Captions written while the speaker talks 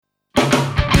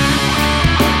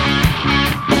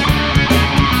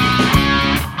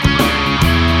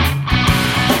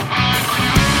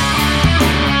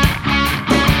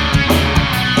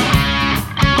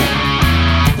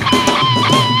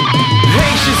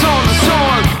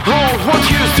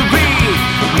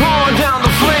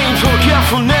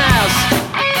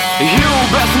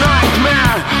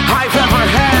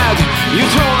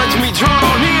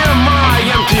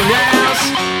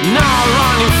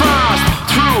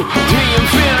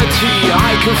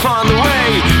find a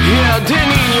way hidden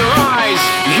in your eyes.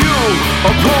 You,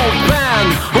 a broke man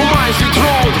who might be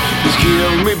told, please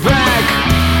give me back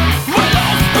my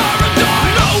lost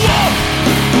paradise. No war,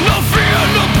 no fear,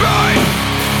 no pain.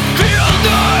 Till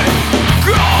day,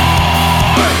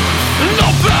 God, no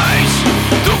place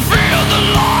to feel the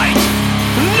light.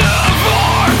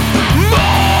 Nevermore.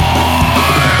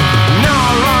 Now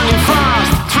running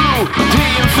fast through the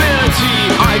infinity,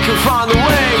 I can find a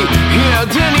way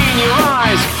hidden in your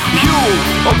eyes. You,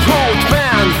 a broke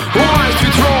man who might be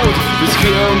told, please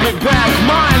give me back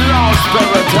my lost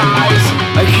paradise.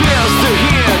 I here's the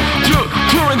here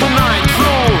during the night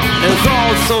flow, and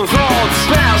thoughts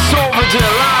pass over the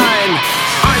line.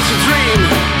 I should dream,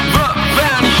 but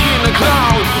vanish in a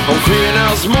cloud of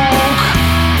Venus more.